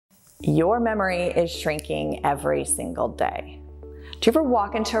Your memory is shrinking every single day. Do you ever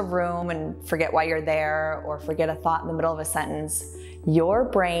walk into a room and forget why you're there, or forget a thought in the middle of a sentence? Your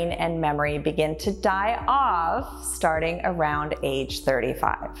brain and memory begin to die off starting around age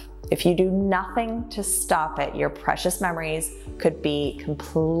 35. If you do nothing to stop it, your precious memories could be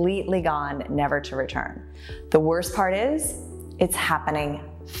completely gone, never to return. The worst part is, it's happening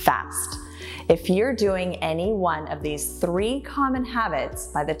fast. If you're doing any one of these 3 common habits,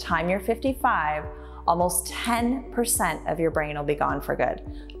 by the time you're 55, almost 10% of your brain will be gone for good.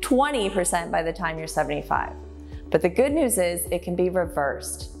 20% by the time you're 75. But the good news is it can be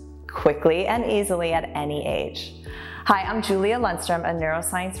reversed quickly and easily at any age. Hi, I'm Julia Lundstrom, a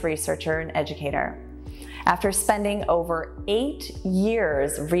neuroscience researcher and educator. After spending over 8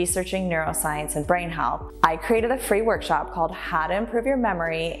 years researching neuroscience and brain health, I created a free workshop called How to Improve Your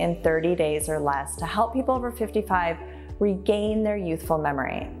Memory in 30 Days or Less to help people over 55 regain their youthful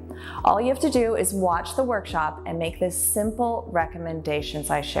memory. All you have to do is watch the workshop and make the simple recommendations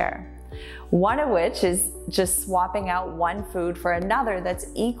I share. One of which is just swapping out one food for another that's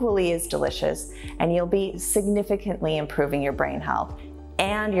equally as delicious, and you'll be significantly improving your brain health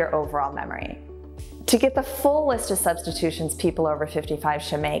and your overall memory. To get the full list of substitutions people over 55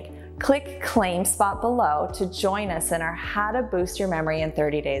 should make, click Claim Spot below to join us in our How to Boost Your Memory in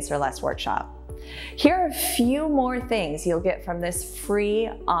 30 Days or Less workshop. Here are a few more things you'll get from this free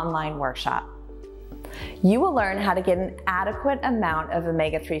online workshop. You will learn how to get an adequate amount of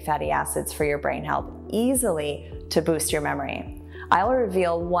omega-3 fatty acids for your brain health easily to boost your memory. I'll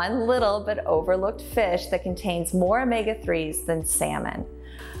reveal one little but overlooked fish that contains more omega-3s than salmon.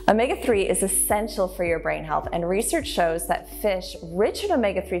 Omega-3 is essential for your brain health, and research shows that fish rich in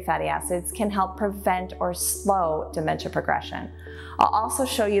omega-3 fatty acids can help prevent or slow dementia progression. I'll also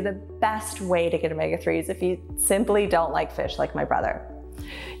show you the best way to get omega-3s if you simply don't like fish like my brother.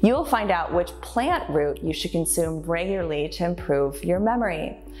 You will find out which plant root you should consume regularly to improve your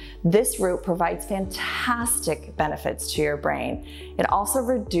memory. This root provides fantastic benefits to your brain. It also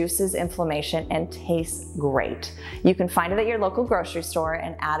reduces inflammation and tastes great. You can find it at your local grocery store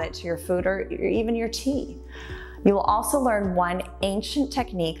and add it to your food or even your tea. You will also learn one ancient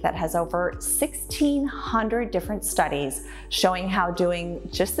technique that has over 1,600 different studies showing how doing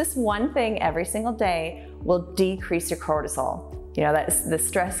just this one thing every single day will decrease your cortisol. You know, that's the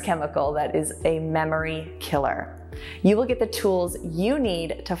stress chemical that is a memory killer. You will get the tools you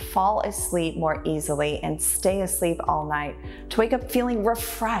need to fall asleep more easily and stay asleep all night, to wake up feeling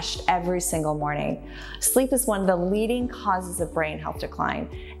refreshed every single morning. Sleep is one of the leading causes of brain health decline,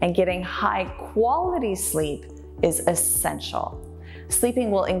 and getting high quality sleep is essential.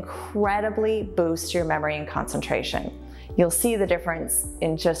 Sleeping will incredibly boost your memory and concentration. You'll see the difference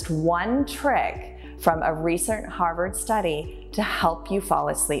in just one trick from a recent Harvard study to help you fall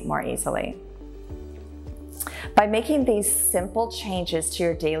asleep more easily. By making these simple changes to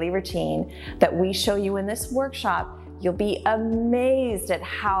your daily routine that we show you in this workshop, you'll be amazed at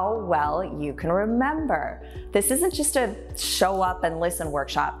how well you can remember. This isn't just a show up and listen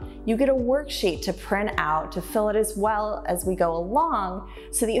workshop. You get a worksheet to print out to fill it as well as we go along,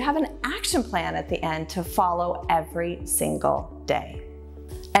 so that you have an action plan at the end to follow every single day.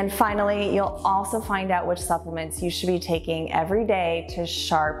 And finally, you'll also find out which supplements you should be taking every day to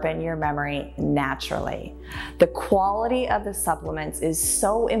sharpen your memory naturally. The quality of the supplements is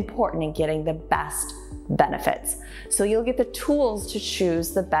so important in getting the best benefits. So you'll get the tools to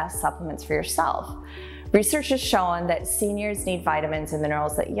choose the best supplements for yourself. Research has shown that seniors need vitamins and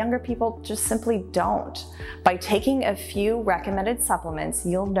minerals that younger people just simply don't. By taking a few recommended supplements,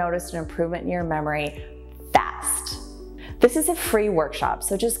 you'll notice an improvement in your memory fast. This is a free workshop,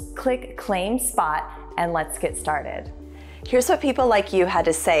 so just click Claim Spot and let's get started. Here's what people like you had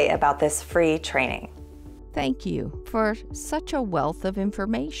to say about this free training. Thank you for such a wealth of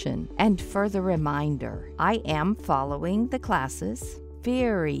information. And for the reminder, I am following the classes.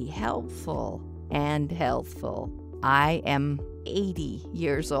 Very helpful and healthful. I am 80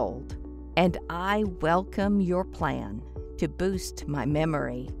 years old, and I welcome your plan to boost my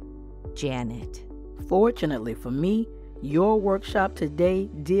memory. Janet. Fortunately for me, your workshop today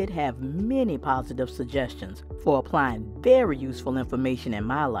did have many positive suggestions for applying very useful information in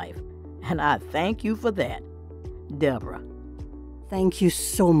my life, and I thank you for that. Deborah. Thank you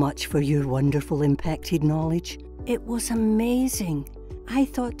so much for your wonderful impacted knowledge. It was amazing. I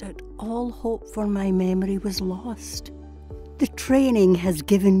thought that all hope for my memory was lost. The training has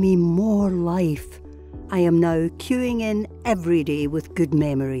given me more life. I am now queuing in every day with good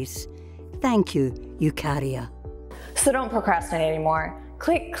memories. Thank you, Eukarya. So don't procrastinate anymore.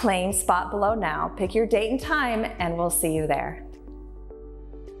 Click Claim Spot below now, pick your date and time, and we'll see you there.